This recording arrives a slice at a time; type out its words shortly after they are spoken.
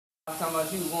Talking about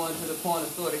she was going to the corner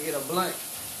store to get a blunt.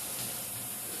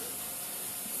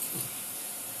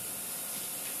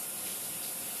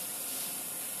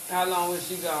 How long was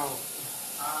she gone?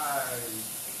 I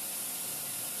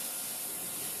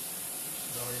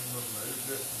don't even remember. It's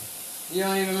just, You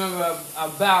don't even remember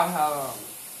about how long?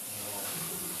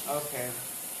 no. Okay.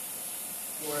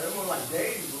 Well, it was like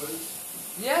days, was it?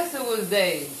 Yes, it was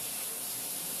days.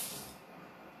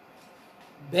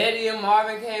 Betty and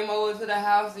Marvin came over to the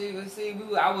house. You can see,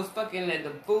 I was fucking at the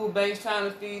food banks trying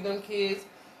to feed them kids.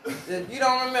 You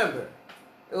don't remember?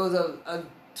 It was a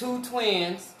two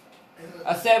twins,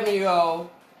 a 7-year-old,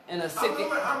 and a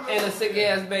sick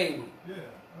ass baby. Yeah, I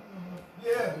remember.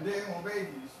 Yeah, the day on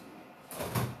babies. Yeah,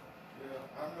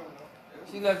 I remember.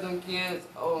 She left them kids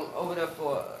over there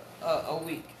for a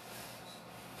week.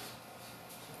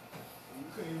 You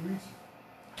couldn't even reach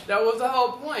it. That was the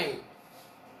whole point.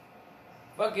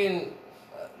 Fucking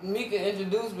Mika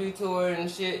introduced me to her and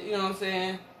shit, you know what I'm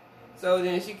saying? So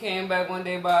then she came back one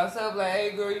day by herself like,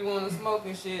 hey girl, you want to smoke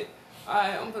and shit?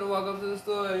 Alright, I'm gonna walk up to the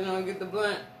store, you know, and get the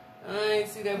blunt. And I ain't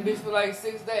see that bitch for like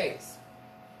 6 days.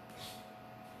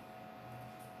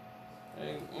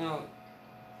 And, you know,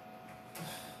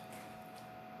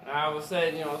 I was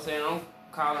saying, you know what I'm saying, I'm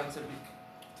calling to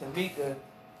Mika.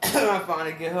 I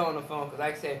finally get her on the phone, because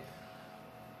like I said,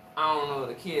 I don't know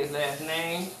the kid's last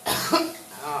name.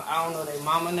 I don't know their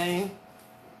mama name.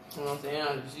 You know what I'm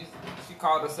saying? She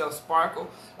called herself Sparkle.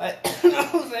 Like, you know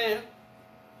what I'm saying?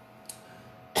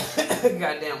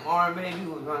 Goddamn arm baby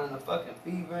who was running a fucking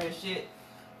fever and shit.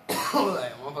 I was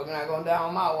like, motherfucker not gonna die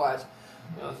on my watch.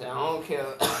 You know what I'm saying? I don't care.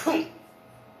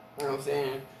 You know what I'm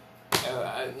saying?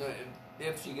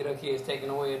 If she get her kids taken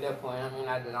away at that point, I mean,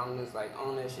 I'm just like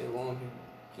on that shit, wanting people,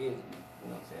 kids, you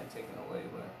know what I'm saying, taken away,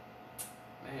 but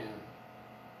man,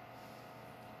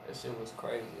 that shit was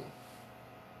crazy.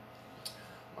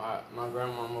 My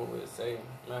grandmama would say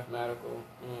mathematical,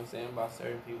 you know what I'm saying, about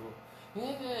certain people.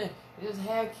 Yeah, just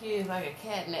have kids like a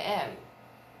cat in the attic.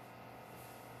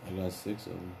 I got 6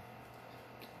 of them.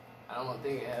 I don't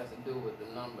think it has to do with the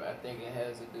number. I think it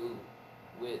has to do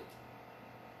with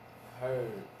her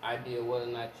idea whether or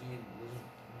not you was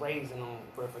raising them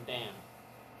worth a damn.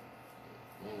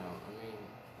 You know, I mean,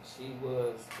 she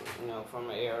was, you know, from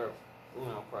an era, you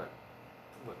know,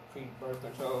 pre-birth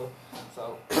control.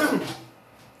 So, I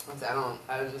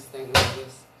just think it was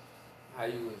just how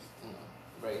you was, you know,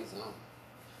 raising them.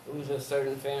 It was just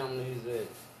certain families that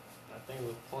I think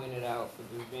was pointed out for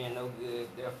just being no good.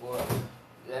 Therefore,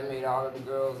 that made all of the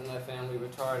girls in that family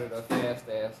retarded or fast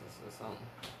asses or something.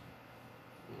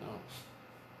 You know,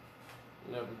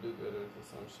 never do gooders or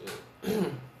some shit.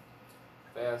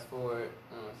 Fast forward,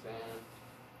 you know what I'm saying?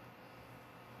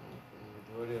 The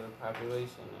majority of the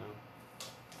population now.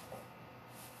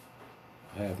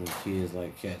 Having kids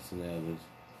like cats and others.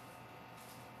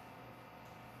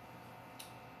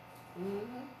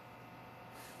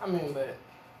 I mean, but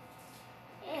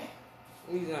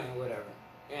these ain't whatever.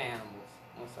 They're animals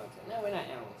or something. No, we're not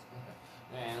animals. Okay.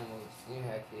 They're animals. You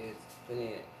have kids.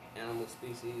 Plenty of animal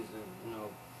species and, you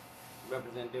know,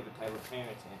 represent different type of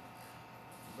parenting.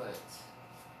 But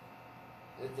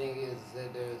the thing is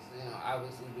that there's, you know,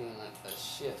 obviously being like a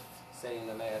shift, say in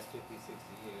the last 50, 60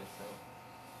 years. So,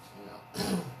 you know,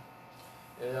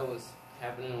 that was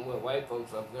happening what white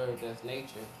folks observed as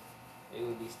nature. They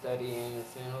would be studying and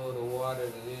saying, oh, the water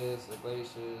that is, the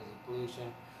glaciers, the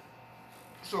pollution.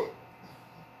 So,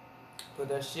 but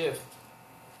that shift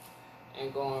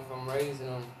and going from raising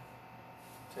them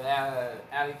to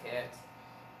alley cats,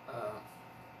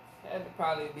 had to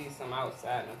probably be some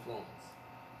outside influence,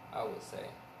 I would say.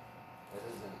 That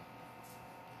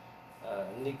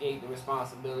doesn't negate the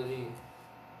responsibility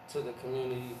to the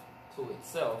community, to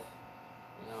itself,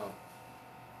 you know,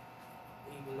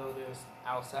 even though there's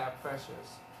outside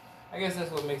pressures. I guess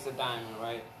that's what makes a diamond,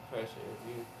 right? Pressure. If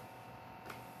you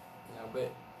know,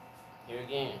 but here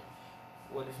again,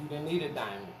 what if you didn't need a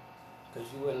diamond?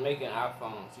 Because you wasn't making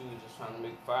iPhones, you were just trying to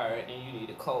make fire and you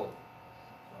needed coal.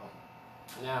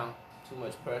 So now, too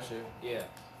much pressure, yeah,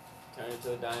 turn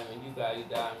into a diamond. You got your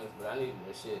diamonds, but I need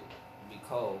that shit to be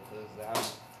cold because I'm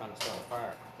trying to start a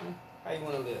fire. How you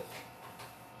want to live?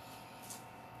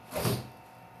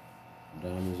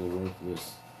 Diamonds are worthless,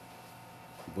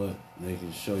 but they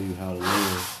can show you how to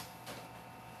live.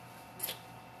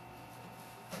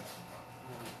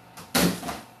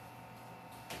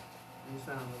 You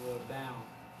sound a little down.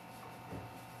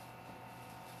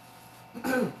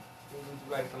 Would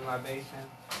you like some libation?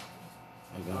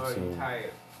 I got or are some. you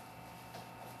tired?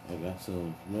 I got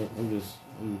some. No,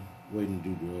 I'm waiting to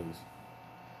do drugs.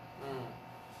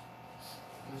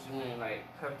 What you mean, like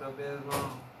Pepto-Bismol?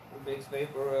 Vicks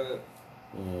Vapor Rub.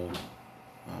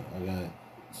 I got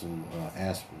some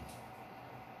aspirin.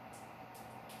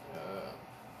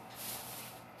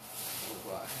 What do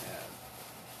I have?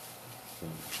 So,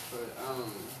 But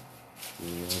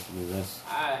yeah, that's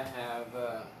I have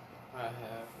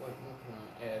what can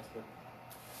I ask for?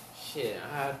 Shit,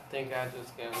 I think I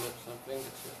just got lips and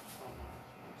fingertips.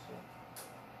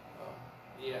 Oh,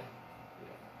 yeah.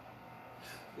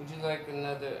 Would you like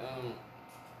another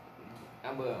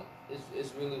well,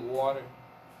 it's really water.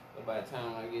 But by the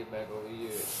time I get back over here,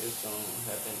 it's gonna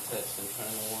have been touched and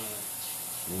turned to wine.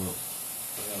 well,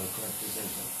 I gotta crack this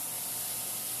into.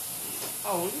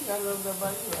 Oh, well, you got it over there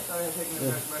by you. I thought you were taking it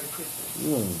back by the kitchen.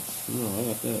 no, I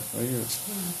got that right here. I'm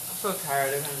so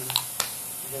tired of him.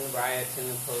 Been rioting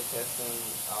and protesting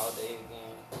all day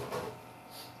again.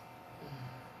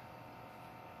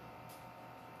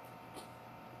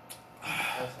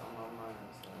 That's on my mind.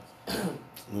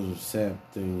 It's a sad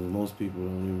thing. Most people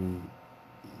don't even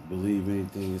believe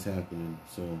anything is happening.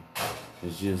 So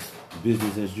it's just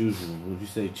business as usual. Would you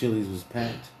say Chili's was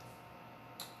packed?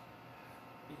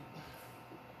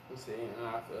 You see, and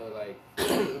I feel like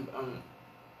I'm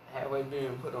halfway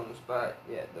being put on the spot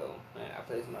yet, though. Man, I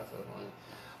placed myself on it.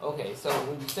 Okay, so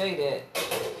when you say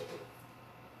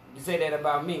that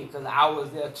about me, because I was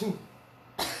there too.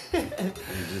 You know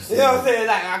what I'm saying?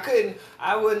 Like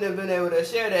I wouldn't have been able to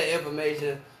share that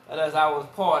information unless I was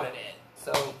part of that.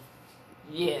 So,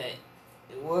 yeah,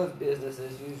 it was business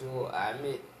as usual. I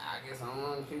admit, I guess I'm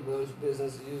one of the people who's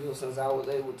business as usual since I was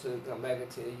able to come back and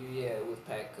tell you, yeah, it was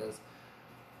packed. Because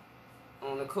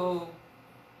on the cool,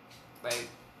 like,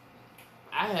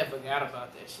 I had forgot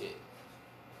about that shit.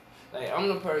 Like, I'm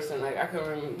the person, like, I can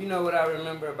remember, you know what I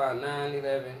remember about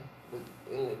 9/11?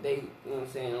 In the day, you know what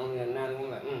I'm saying, only a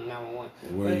 911, like, 911.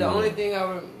 But the only thing I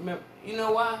remember, you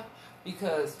know why?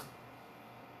 Because,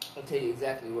 I'll tell you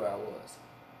exactly where I was.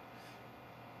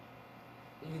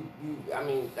 I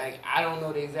mean, like, I don't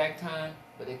know the exact time,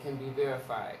 but it can be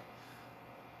verified.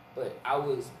 But I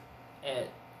was at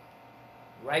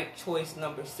Right Choice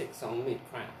number 6 on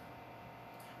Mid-Crown.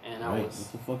 And I was...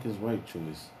 What the fuck is Right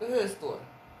Choice? The hood store.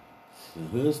 The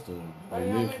hood store? Right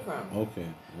on Mid-Crown. Okay.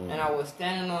 And I was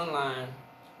standing on line,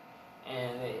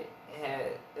 and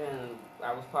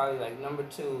I was probably like number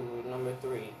 2 or number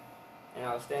 3. And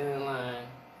I was standing in line,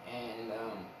 and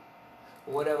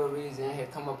for whatever reason, it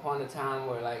had come upon a time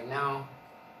where, like, now,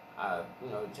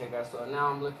 check out store. Now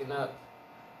I'm looking up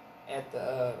at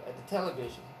the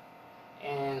television,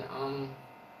 and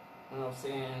you know what I'm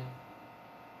saying,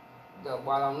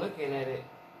 while I'm looking at it,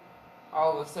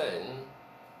 all of a sudden,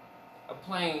 a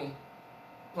plane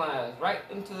flies right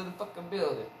into the fucking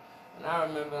building, and I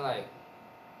remember, like,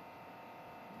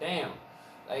 damn,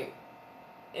 like,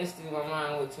 instantly my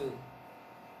mind went to.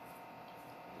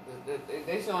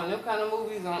 They showing them kind of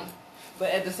movies on,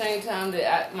 but at the same time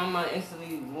that my mind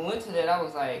instantly went to that, I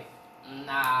was like,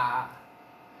 nah.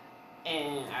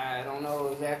 And I don't know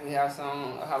exactly how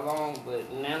long,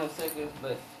 but nanoseconds.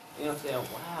 But you know what I'm saying?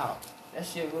 Wow, that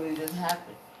shit really just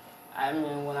happened. I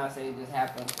mean, when I say it just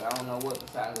happened, I don't know what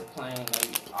besides the plane.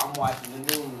 Like, I'm watching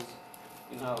the news.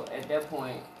 You know, at that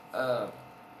point,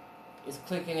 it's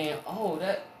clicking in. Oh,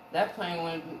 that plane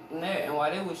went in there, and while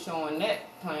they was showing that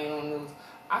plane on the news,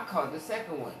 I caught the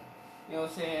second one. You know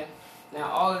what I'm saying? Now,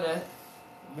 all of that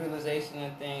realization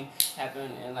and thing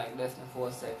happened in like less than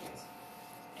 4 seconds.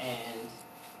 And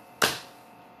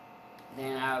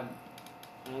then you know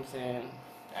what I'm saying,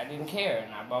 I didn't care,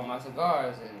 and I bought my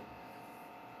cigars, and,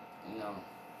 you know,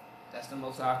 that's the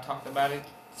most I've talked about it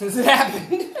since it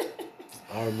happened.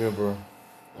 I remember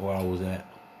where I was at.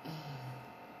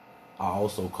 I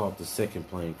also caught the second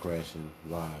plane crashing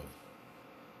live.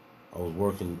 I was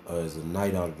working as a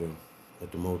night auditor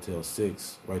at the Motel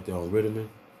 6 right there on Ritterman,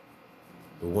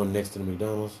 the one next to the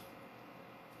McDonald's.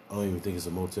 I don't even think it's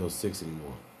a Motel 6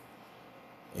 anymore.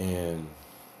 And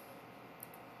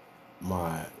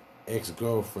my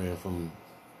ex-girlfriend from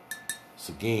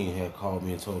Seguin had called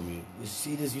me and told me, you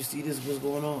see this, what's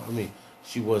going on? I mean,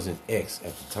 she wasn't ex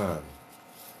at the time.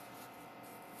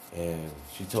 And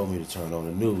she told me to turn on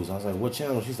the news. I was like, what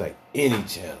channel? She's like, any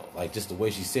channel. Like, just the way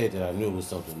she said that, I knew it was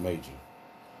something major.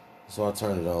 So I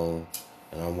turned it on,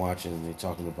 and I'm watching, and they're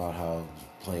talking about how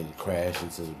the plane had crashed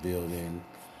into the building,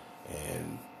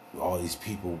 and all these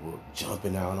people were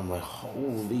jumping out. And I'm like,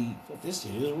 holy, this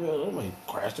shit is real. I'm like,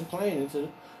 crashed the plane into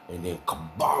and then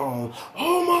kabong.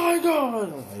 Oh, my God.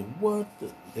 I'm like, what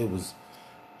the? It was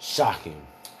shocking.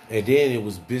 And then it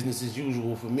was business as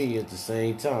usual for me at the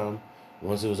same time.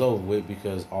 Once it was over with,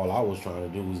 because all I was trying to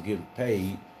do was get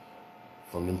paid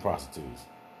from them prostitutes.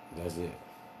 That's it.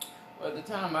 Well, at the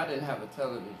time, I didn't have a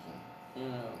television. You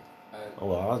know. Oh,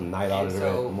 well, I was a night And auditor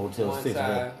at so Motel 6.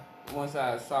 once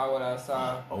I saw what I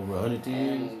saw, Over 100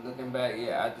 years. and looking back,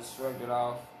 yeah, I just shrugged it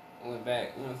off, went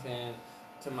back, you know what I'm saying,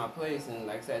 to my place, and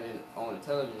like I said, I didn't own the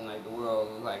television, like the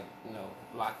world was like, you know,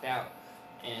 blocked out,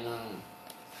 and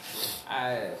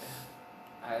I,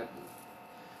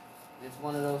 it's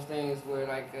one of those things where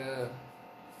like,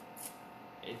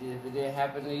 if it didn't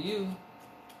happen to you,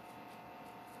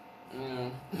 you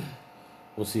know.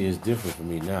 Well, see, it's different for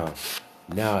me now.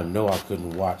 Now I know I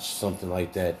couldn't watch something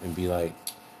like that and be like,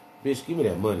 bitch, give me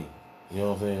that money. You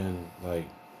know what I'm saying?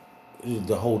 Like,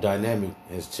 the whole dynamic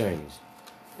has changed.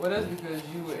 Well, that's because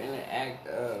you were in the act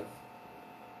of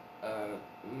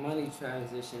money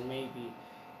transition, maybe,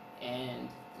 and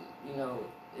you know,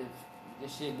 if the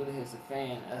shit really hits the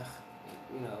fan,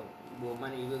 you know, will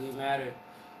money really matter?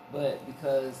 But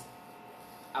because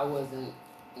I wasn't,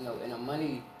 you know, in a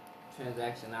money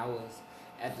transaction, I was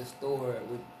at the store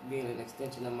with being an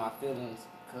extension of my feelings,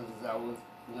 because I was,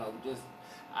 you know, just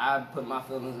I put my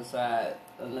feelings aside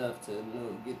enough to, you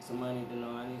know, get some money to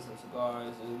know I need some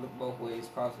cigars and look both ways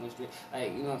crossing the street.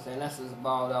 Like, you know what I'm saying? That's as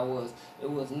bald I was.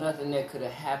 It was nothing that could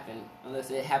have happened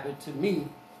unless it happened to me.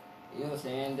 You know what I'm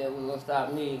saying? That was gonna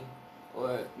stop me,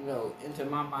 or, you know, enter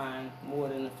my mind more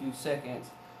than a few seconds.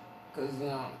 Because, you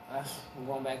know, I'm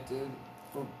going back to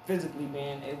for physically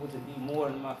being able to be more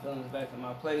than my feelings back in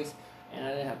my place. And I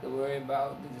didn't have to worry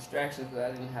about the distractions because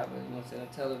I didn't have a, you know what I'm saying,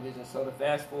 a television. So to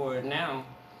fast forward now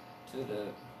to the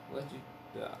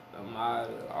Ahmad,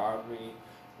 the Arbery,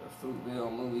 the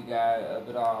Fruitville movie guy of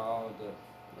it all,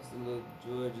 what's the little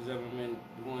George Zimmerman,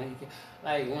 the one he can,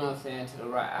 like, you know what I'm saying, to the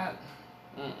right.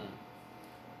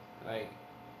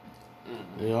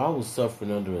 You know, I was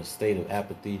suffering under a state of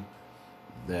apathy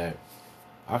that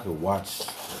I could watch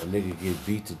a nigga get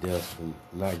beat to death and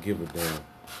not give a damn,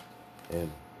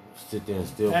 and sit there and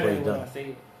still That play ain't what I dominoes.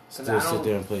 say. Still sit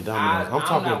there and play dominoes. I'm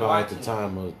talking not about at the watching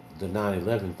time of the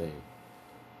 9/11 thing.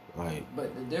 Like,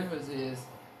 But the difference is,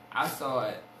 I saw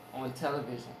it on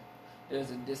television.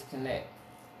 There's a disconnect.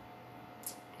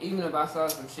 Even if I saw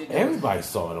some shit, everybody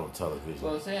saw it on television.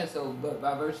 Well, I'm saying so, but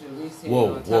by virtue of me seeing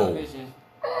Whoa, it on television,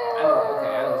 I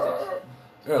understand.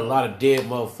 There are a lot of dead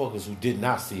motherfuckers who did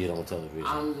not see it on television.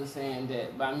 I'm just saying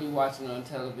that by me watching it on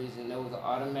television, there was an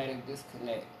automatic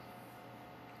disconnect.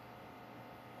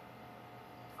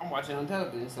 I'm watching on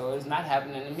television, so it's not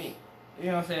happening to me. You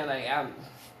know what I'm saying? Like,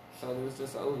 so it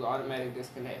was an automatic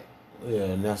disconnect. Yeah,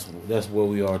 and that's where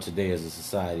we are today as a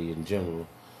society in general.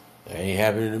 It ain't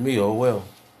happening to me. Oh well.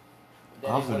 That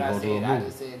ain't what I said. I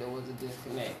just said there was a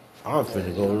disconnect. I'm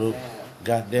finna go to the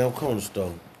goddamn corner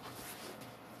store.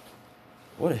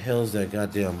 What the hell is that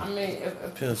goddamn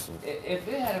pencil? If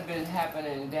it had been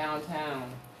happening downtown,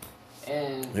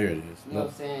 and here it is. You know what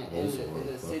I'm saying, in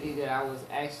the city that I was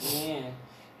actually in,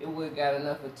 it would have got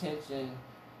enough attention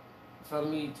for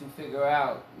me to figure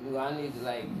out, do I need to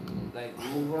like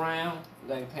move around,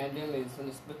 like pandemic is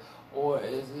gonna or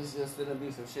is this just gonna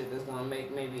be some shit that's gonna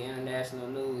make maybe international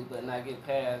news but not get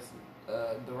past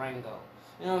Durango?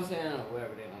 You know what I'm saying? Or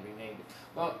wherever they're gonna be named.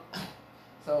 Well,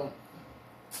 so,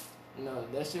 you know,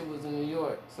 that shit was in New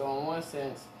York. So in one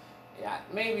sense, yeah,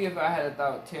 maybe if I had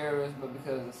thought terrorist, but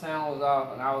because the sound was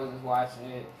off and I was just watching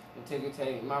it, the ticker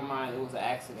tape, in my mind it was an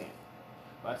accident.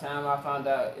 By the time I found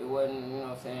out it wasn't, you know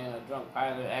what I'm saying, a drunk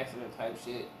pilot accident type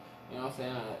shit, you know what I'm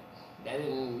saying, that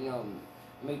didn't, you know,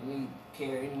 make me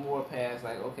care any more past,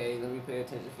 like, okay, let me pay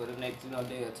attention for the next, you know,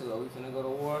 day or two. Are we finna go to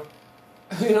war?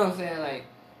 You know what I'm saying? Like,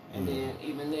 and then,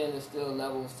 even then, there's still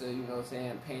levels to, you know what I'm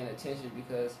saying, paying attention,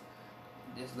 because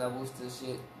there's levels to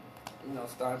shit, you know,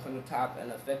 starting from the top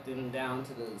and affecting down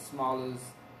to the smallest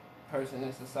person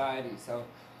in society. So,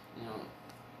 you know,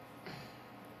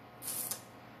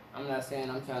 I'm not saying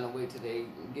I'm trying to wait till they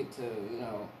get to, you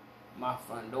know, my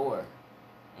front door.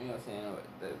 You know what I'm saying? Or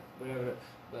whatever.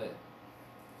 But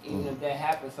even if that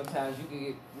happens, sometimes you can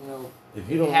get, you know, if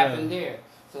you don't happen there.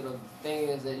 So the thing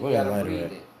is that you gotta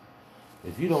breathe it.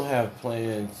 If you don't have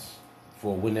plans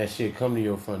for when that shit come to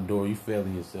your front door, you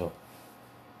failing yourself.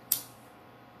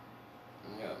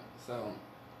 Yeah. So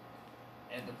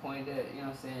at the point that, you know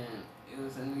what I'm saying, it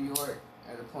was in New York.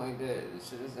 At the point that it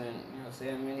shit is in, you know, say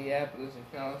in Minneapolis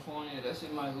or California, that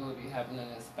shit might as well be happening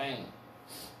in Spain,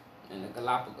 in the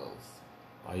Galapagos.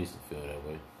 I used to feel that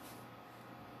way.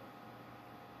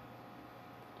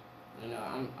 You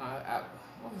know, I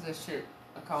what was that shit?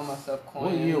 I call myself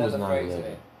corny. What year was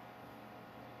 9/11?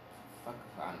 Fuck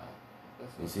if I know.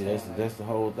 You see, that's the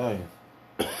whole thing.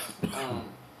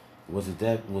 Was it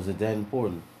that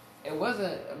important? It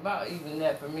wasn't about even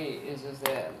that for me. It's just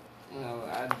that, you know,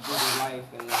 I do the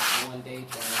life in like one day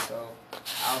thing, so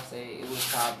I'll say it was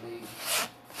probably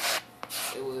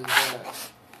it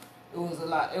was a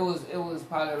lot. It was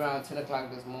probably around 10 o'clock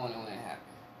this morning when it happened.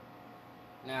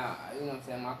 Now, you know what I'm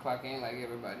saying, my clock ain't like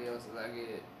everybody else's. I get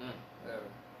it, whatever.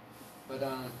 But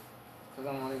cause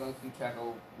I'm only gonna keep track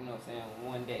of, you know what I'm saying,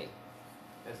 one day.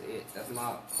 That's it. That's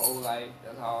my whole life.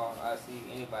 That's how I see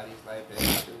anybody's life that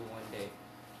I do one day.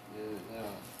 You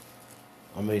know.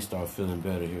 I may start feeling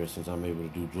better here since I'm able to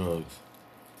do drugs.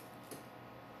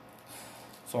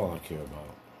 That's all I care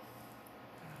about.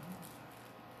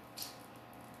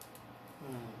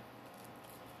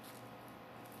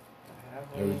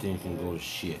 Everything can go to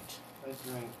shit. A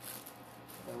drink.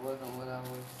 That wasn't what I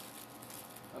was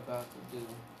about to do.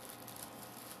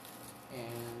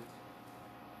 And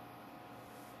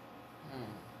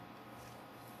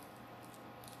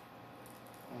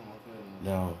oh my goodness.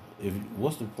 Now,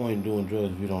 what's the point in doing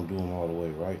drugs if you don't do them all the way,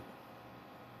 right?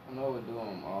 I know what doing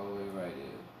them all the way right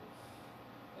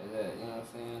is that, you know what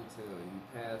I'm saying, till you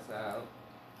pass out,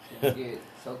 you get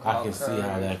so-called I can see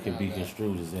how that can be that.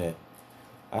 construed as that.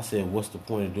 I said, what's the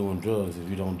point of doing drugs if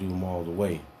you don't do them all the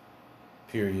way?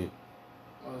 Period.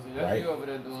 Oh, so that's right? you over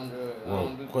there doing drugs. I Well,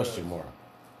 don't do question drugs. mark.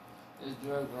 There's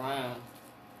drugs around,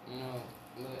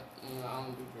 but, I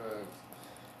don't do drugs.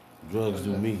 Drugs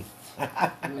do me.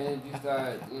 The minute you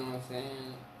start, you know what I'm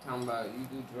saying, talking about you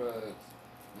do drugs,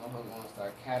 motherfuckers gonna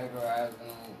start categorizing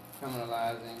them,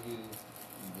 criminalizing you,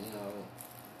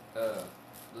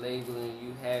 labeling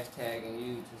you, hashtagging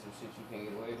you to some shit you can't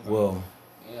get away from. Well,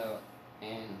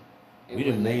 and we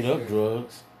done made up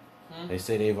drugs. Hmm? They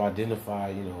say they've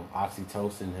identified,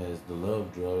 oxytocin as the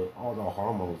love drug. All the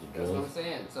hormones are That's drugs. what I'm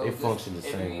saying. So They function the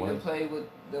same If you way. even play with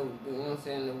the you know what I'm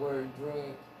saying, the word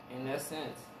drug in that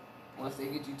sense, once they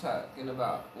get you talking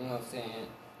about, you know what I'm saying,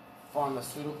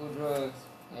 pharmaceutical drugs,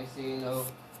 next thing you know,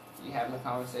 you having a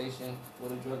conversation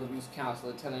with a drug abuse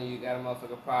counselor telling you got a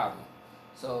motherfucking problem.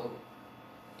 So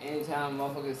anytime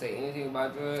motherfuckers say anything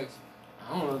about drugs,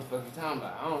 I don't know what the fuck you're talking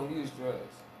about. I don't use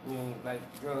drugs.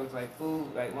 Like drugs like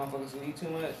food, like motherfuckers who eat too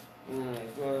much.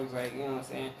 Like drugs, like, you know what I'm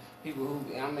saying? People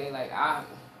who, I'm an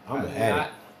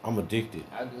addict. I'm addicted.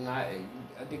 I do not.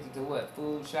 Addicted to what?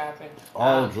 Food, shopping?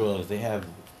 All drugs. They have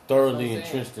thoroughly That's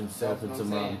what I'm entrenched themselves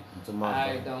saying. into my I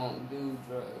body. don't do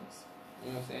drugs.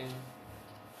 You know what I'm saying?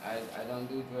 I don't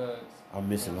do drugs. I'm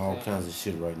missing all kinds of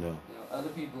shit right now. Other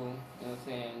people, you know what I'm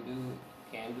saying,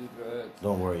 can do drugs.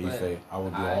 Don't worry, but Ife. I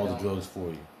will do all the drugs for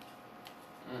you.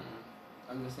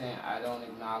 I'm just saying I don't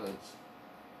acknowledge,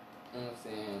 you know what I'm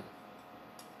saying,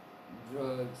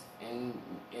 drugs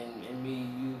and me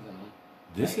using them.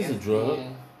 This Like, is a drug.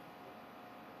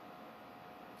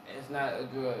 It's not a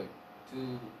drug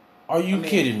to... Are you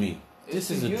kidding me?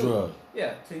 This is a drug.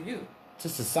 Yeah, to you. To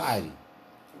society.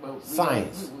 But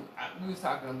Science. We was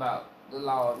talking about the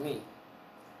law of me.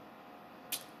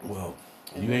 Well,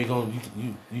 you ain't gonna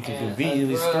you can And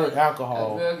conveniently skirt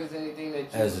alcohol a drug is anything that you,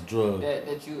 as a drug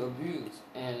that you abuse,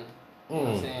 and you know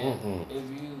what I'm saying,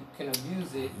 if you can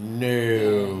abuse it, no, then,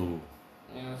 you know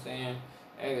what I'm saying,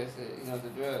 I guess it's a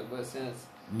drug. But since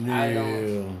I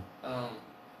don't,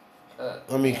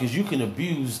 I mean, because you can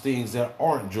abuse things that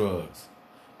aren't drugs,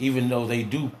 even though they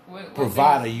do what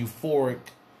provide a euphoric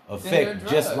effect,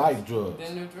 drugs. just like drugs.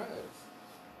 Then they're drugs.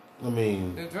 I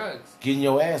mean, They're drugs. getting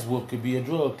your ass whooped could be a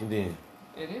drug, and then.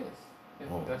 It is.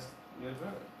 That's your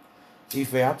drug.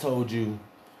 Ife, I told you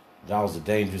that I was a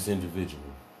dangerous individual.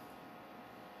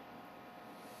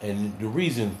 And the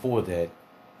reason for that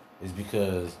is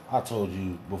because I told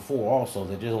you before also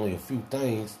that there's only a few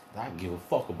things that I give a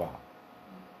fuck about.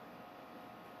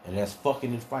 And that's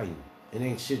fucking and fighting. It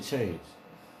ain't shit changed.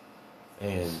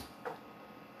 And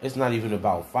it's not even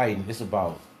about fighting. It's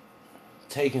about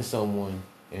taking someone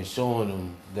and showing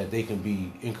them that they can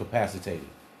be incapacitated.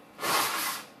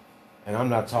 And I'm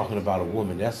not talking about a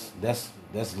woman. That's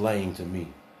lame to me.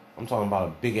 I'm talking about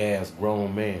a big ass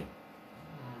grown man.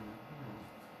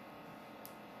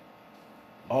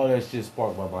 All that shit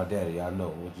sparked by my daddy. I know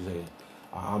what you say.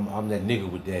 I'm that nigga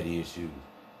with daddy issues.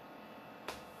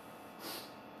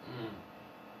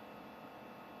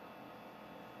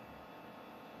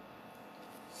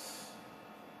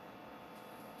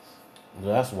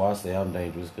 Well, that's why I say I'm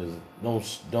dangerous, because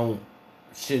don't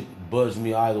shit budge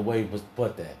me either way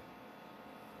but that.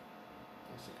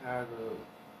 In Chicago,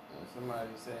 somebody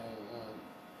saying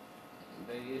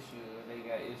they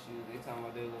got issues, they talking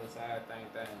about their little side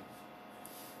thing.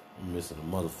 I'm missing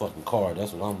a motherfucking card.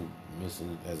 That's what I'm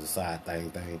missing as a side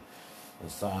thing. The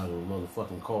side of a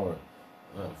motherfucking card.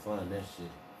 I gotta find that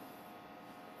shit.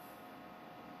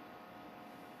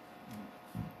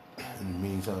 In the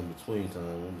meantime, between time,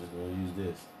 I'm just gonna use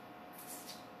this.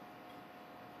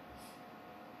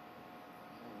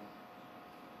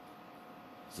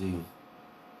 See,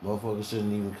 Motherfuckers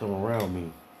shouldn't even come around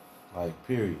me. Like,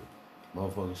 period.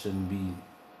 Motherfuckers shouldn't be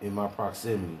in my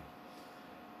proximity.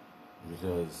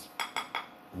 Because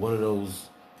one of those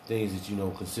things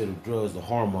that, consider drugs, the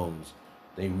hormones,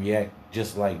 they react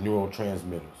just like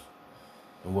neurotransmitters.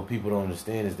 And what people don't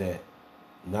understand is that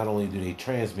not only do they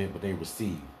transmit, but they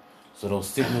receive. So those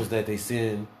signals that they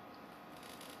send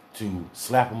to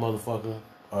slap a motherfucker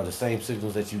are the same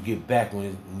signals that you get back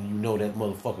when you know that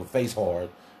motherfucker face hard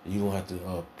and you're going to have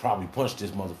to probably punch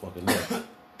this motherfucker next.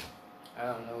 I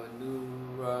don't know what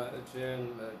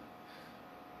neurotransmitter, but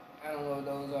I don't know what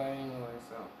those are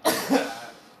anyway,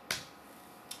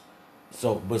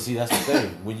 So, but see, that's the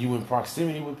thing. When you in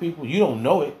proximity with people, you don't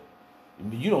know it.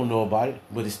 You don't know about it,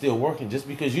 but it's still working. Just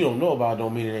because you don't know about it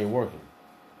don't mean it ain't working.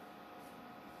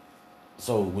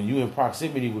 So when you in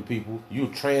proximity with people, you're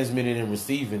transmitting and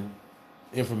receiving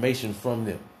information from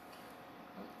them.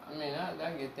 I mean,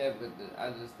 I get that, but I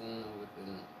just don't know what the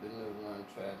neuron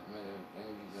transmitter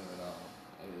thingies of it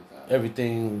all.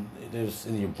 Everything that's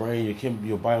in your brain,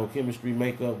 your biochemistry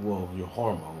makeup, well, your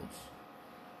hormones.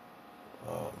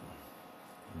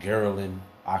 Ghrelin,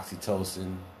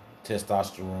 oxytocin,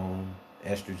 testosterone,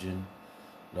 estrogen,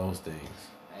 those things.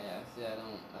 Yeah, see, I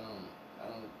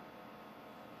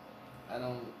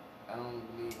don't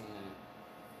believe in that.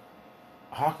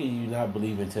 How can you not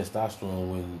believe in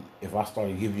testosterone when if I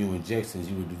started giving you injections,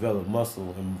 you would develop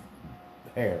muscle and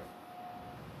hair?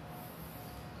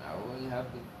 I wouldn't have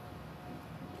to.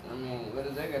 I mean, what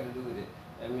does that got to do with it?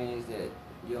 That means that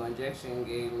your injection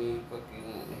gave me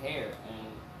fucking hair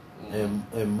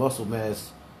and muscle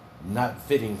mass not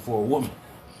fitting for a woman.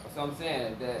 So I'm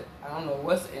saying that I don't know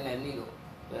what's in that needle,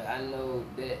 but I know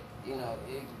that it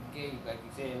gave, like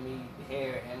you said, me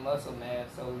hair and muscle mass.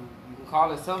 So you can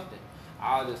call it something.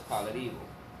 I'll just call it evil.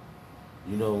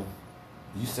 You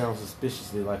sound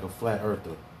suspiciously like a flat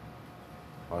earther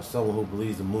or someone who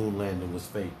believes the moon landing was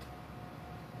faked.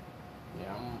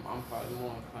 Yeah, I'm probably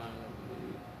more inclined to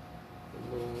believe the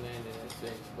moon landing is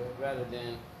fake, but rather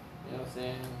than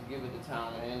give it the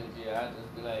time and energy, I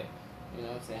just be like, I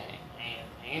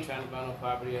ain't trying to buy no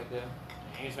property up there.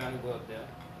 I ain't trying to go up there. You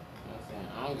know what I'm saying?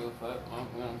 I don't give a fuck.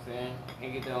 You know what I'm saying? I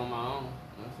can't get that on my own. You know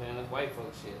what I'm saying? That's white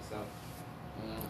folk shit. So,